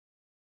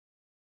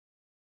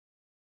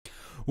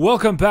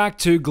Welcome back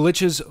to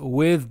Glitches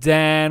with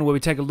Dan, where we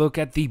take a look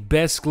at the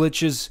best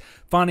glitches,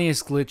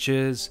 funniest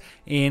glitches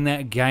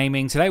in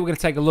gaming. Today we're going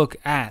to take a look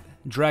at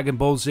Dragon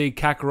Ball Z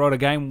Kakarot, a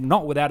game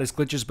not without its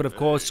glitches, but of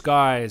course,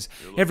 guys,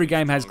 every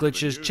game has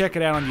glitches. Check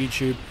it out on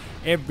YouTube.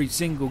 Every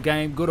single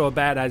game, good or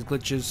bad, has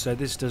glitches, so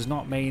this does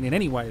not mean in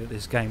any way that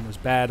this game was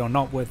bad or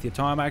not worth your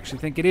time. I actually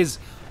think it is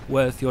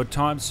worth your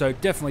time, so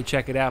definitely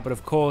check it out. But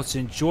of course,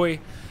 enjoy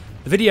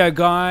the video,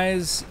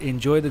 guys.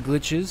 Enjoy the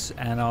glitches,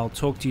 and I'll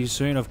talk to you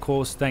soon. Of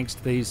course, thanks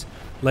to these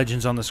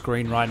legends on the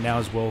screen right now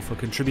as well for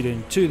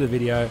contributing to the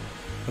video.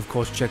 Of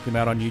course, check them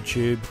out on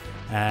YouTube,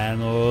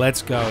 and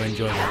let's go.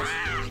 Enjoy this.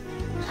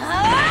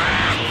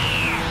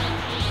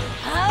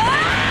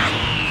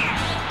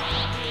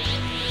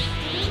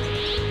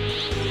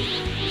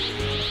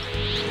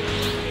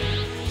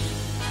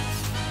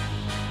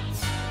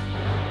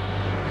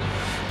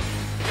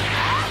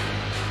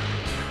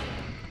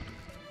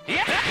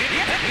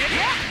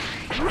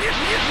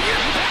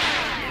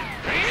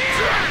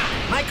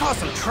 Might cause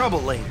some trouble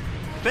later.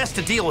 Best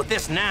to deal with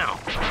this now.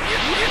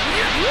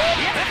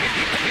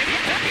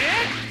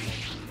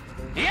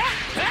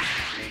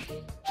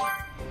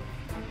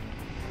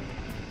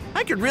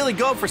 I could really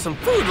go for some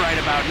food right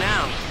about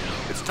now.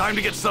 It's time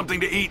to get something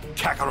to eat,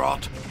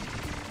 Kakarot.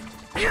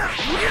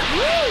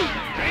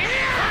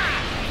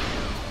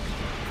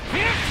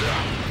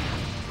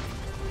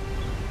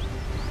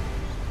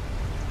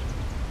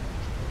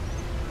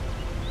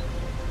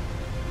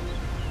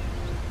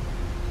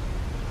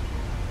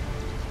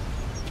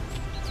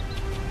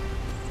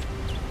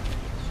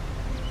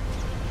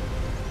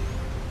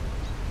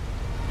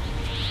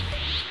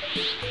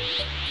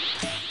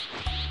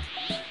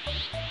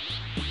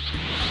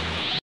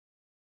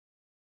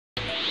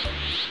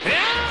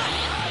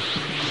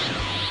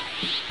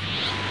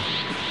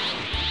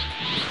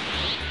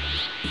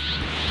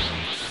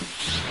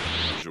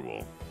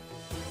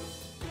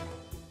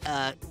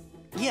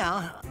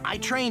 Yeah, I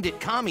trained at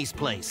Kami's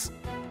place.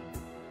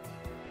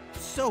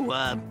 So,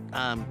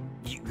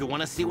 you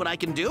wanna see what I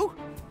can do?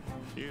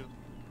 Yeah.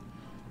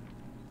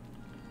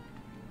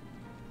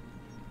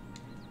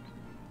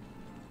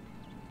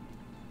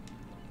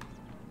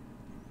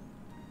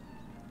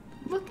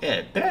 Look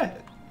at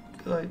that.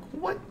 Like,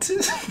 what?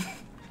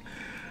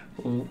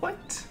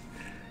 What?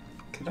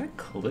 Can I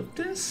clip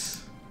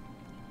this?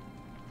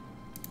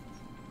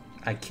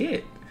 I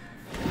can't.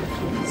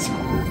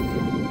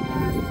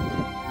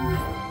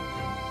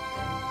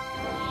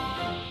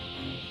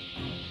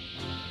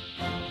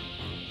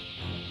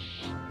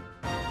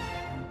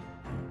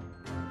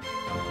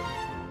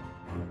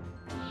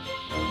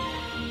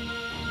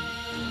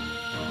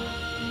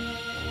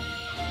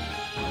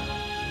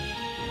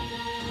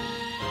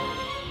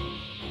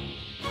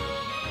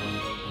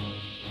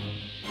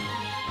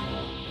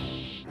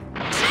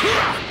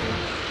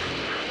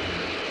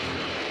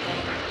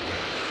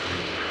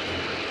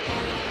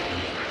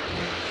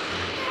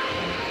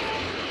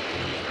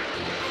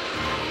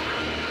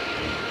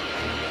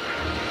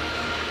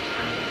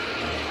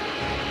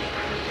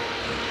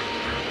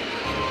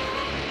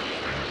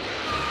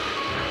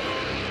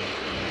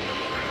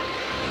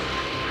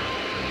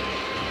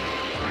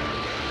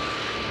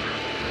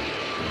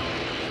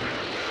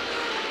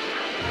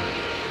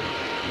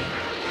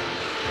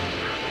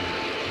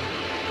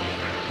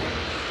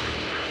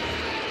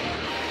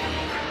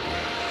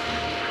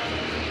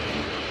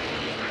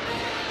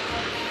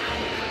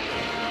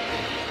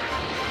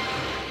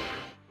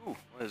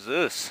 What is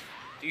this?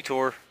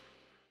 Detour.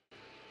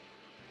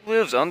 Who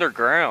lives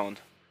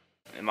underground?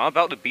 Am I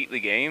about to beat the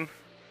game?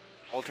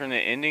 Alternate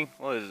ending?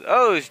 What is it?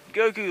 Oh,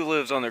 Goku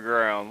lives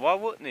underground. Why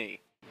wouldn't he?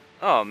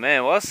 Oh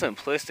man, what a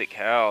simplistic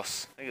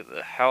house. Look at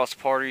the house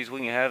parties we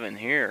can have in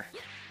here.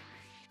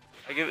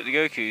 I give it to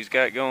Goku, he's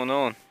got it going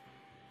on.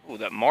 Oh,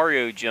 that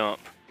Mario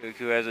jump.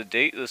 Goku has a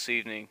date this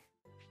evening.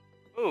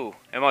 Oh,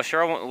 am I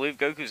sure I want to leave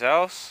Goku's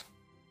house?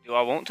 Do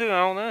I want to? I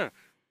don't know.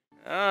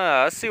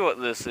 Ah, I see what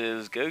this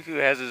is. Goku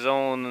has his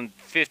own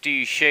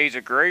 50 Shades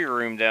of Grey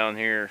room down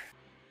here.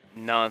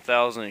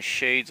 9,000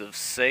 Shades of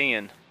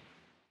Saiyan.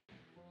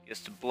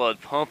 Gets the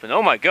blood pumping.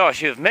 Oh my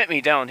gosh, you have met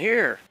me down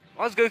here.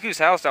 Why is Goku's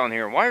house down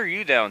here? Why are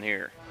you down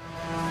here?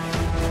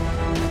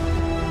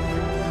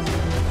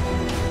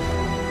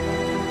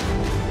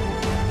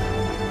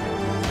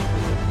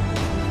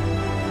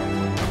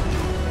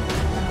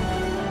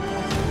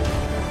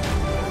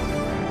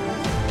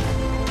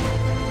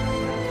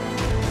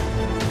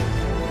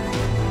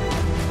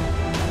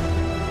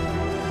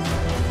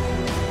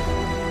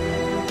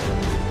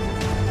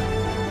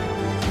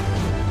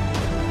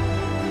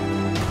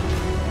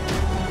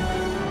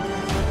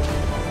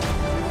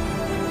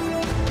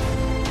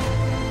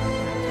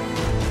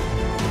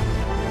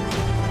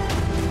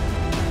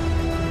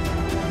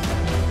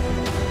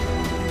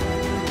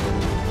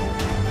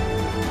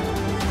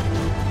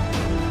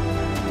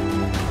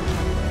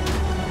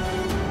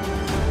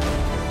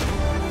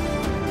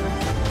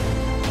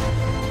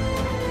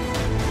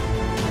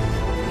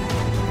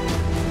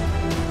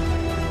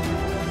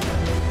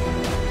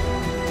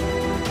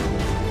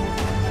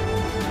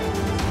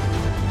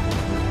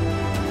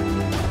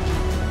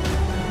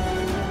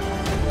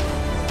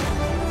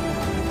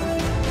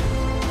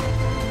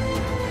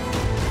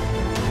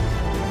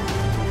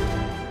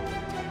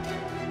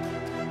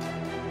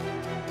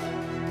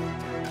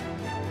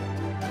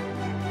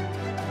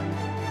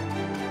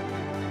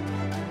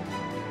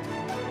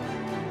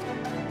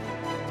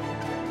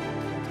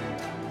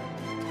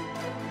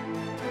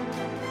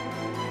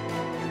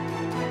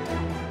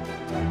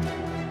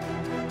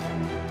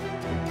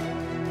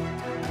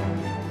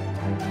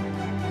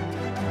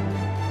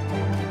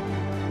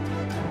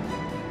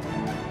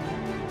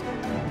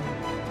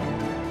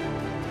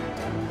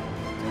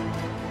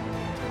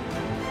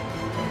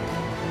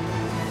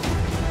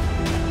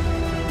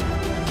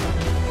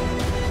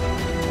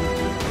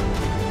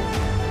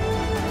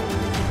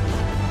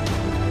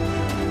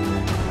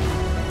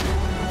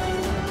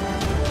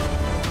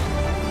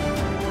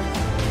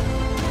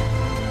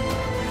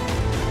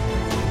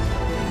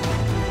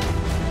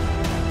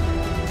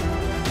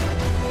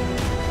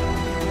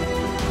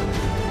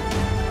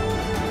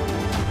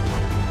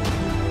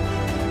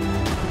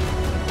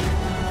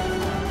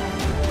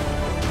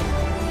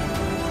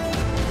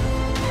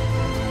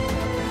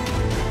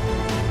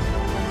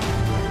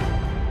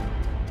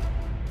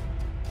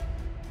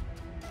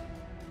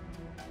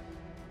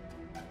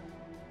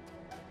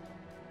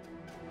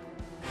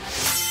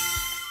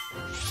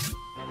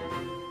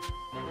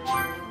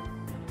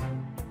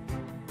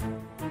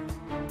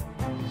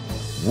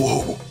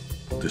 Whoa!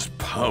 This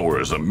power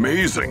is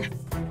amazing!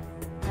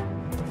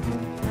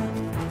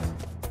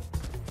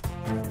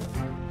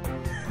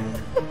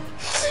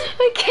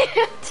 I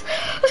can't.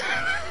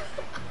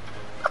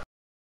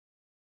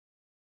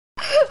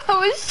 I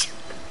was.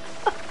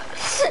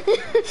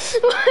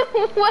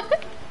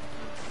 What?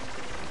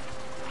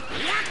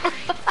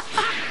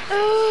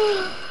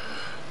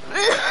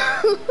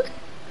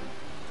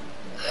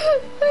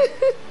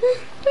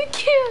 I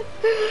can't.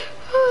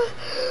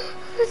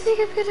 I think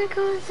I'm gonna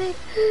go insane.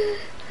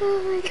 Oh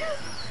my god.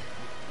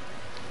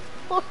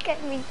 Look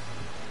at me.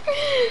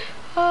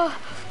 Oh,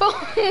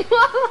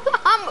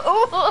 I'm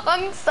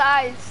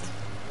oolong-sized.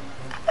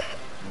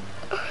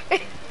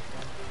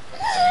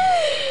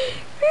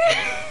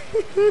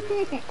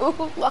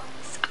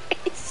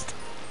 Oolong-sized.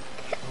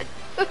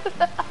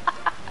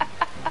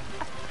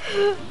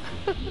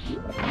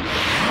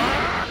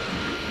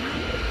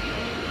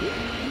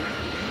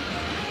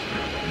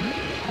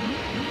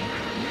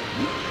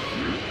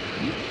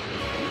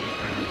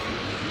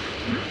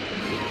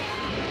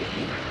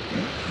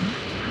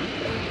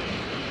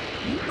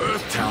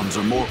 Earth towns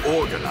are more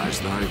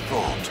organized than I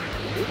thought.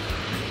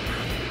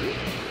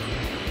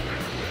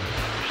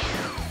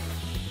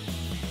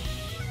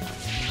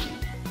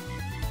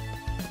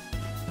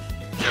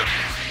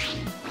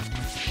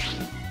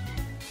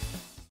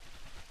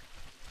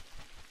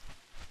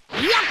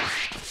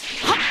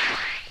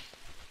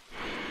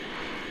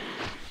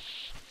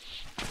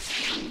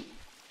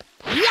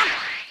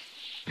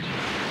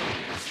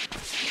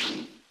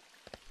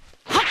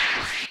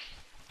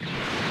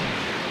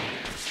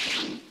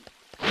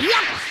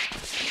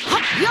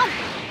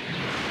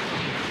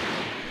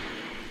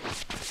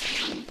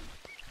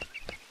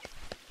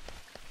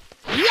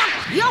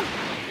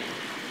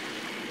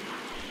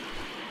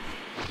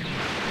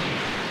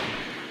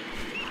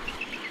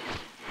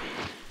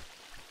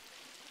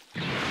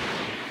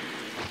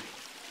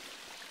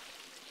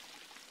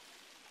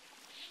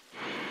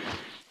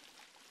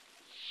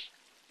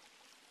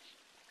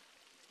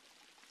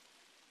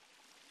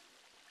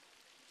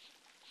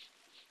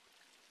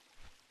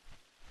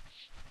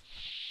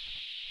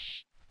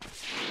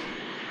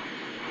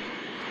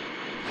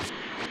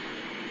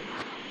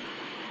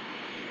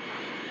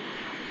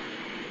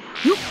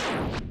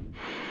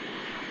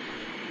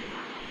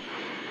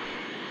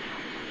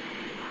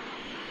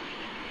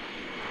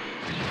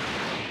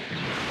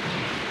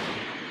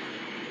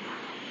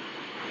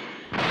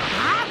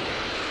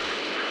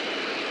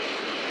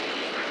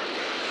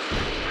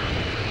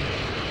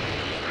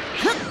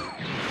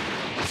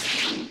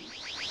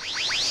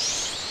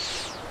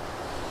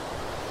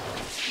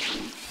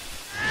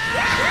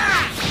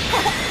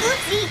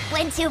 Oopsie,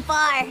 went too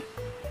far.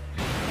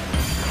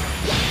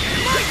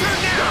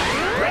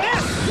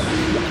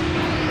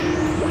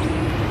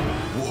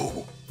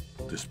 Whoa!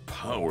 This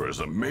power is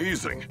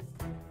amazing!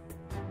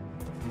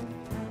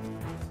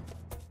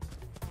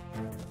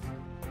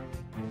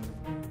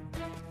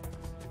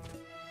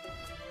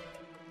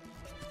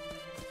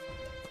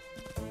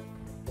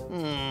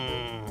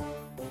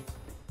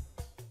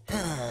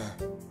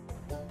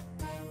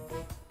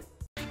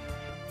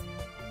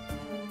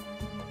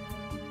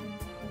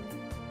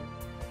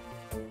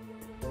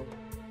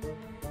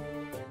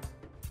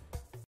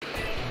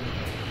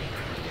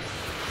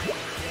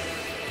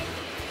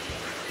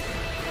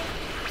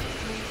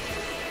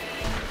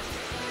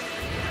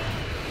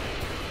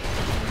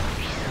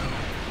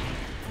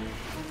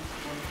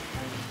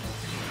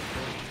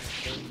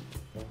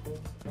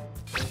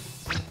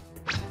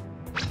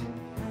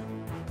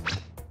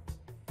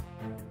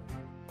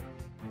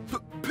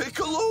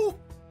 Piccolo?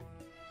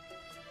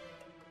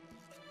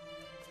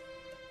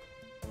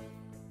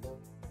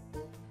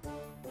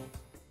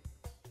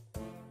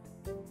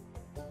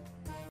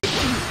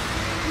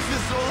 Is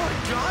this all I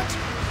got?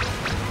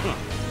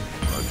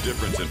 A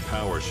difference in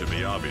power should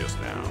be obvious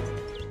now.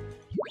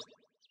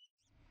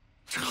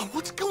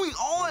 What's going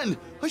on?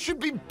 I should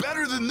be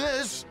better than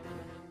this.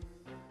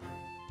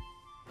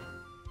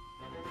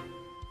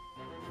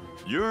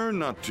 You're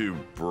not too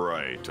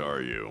bright,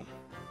 are you?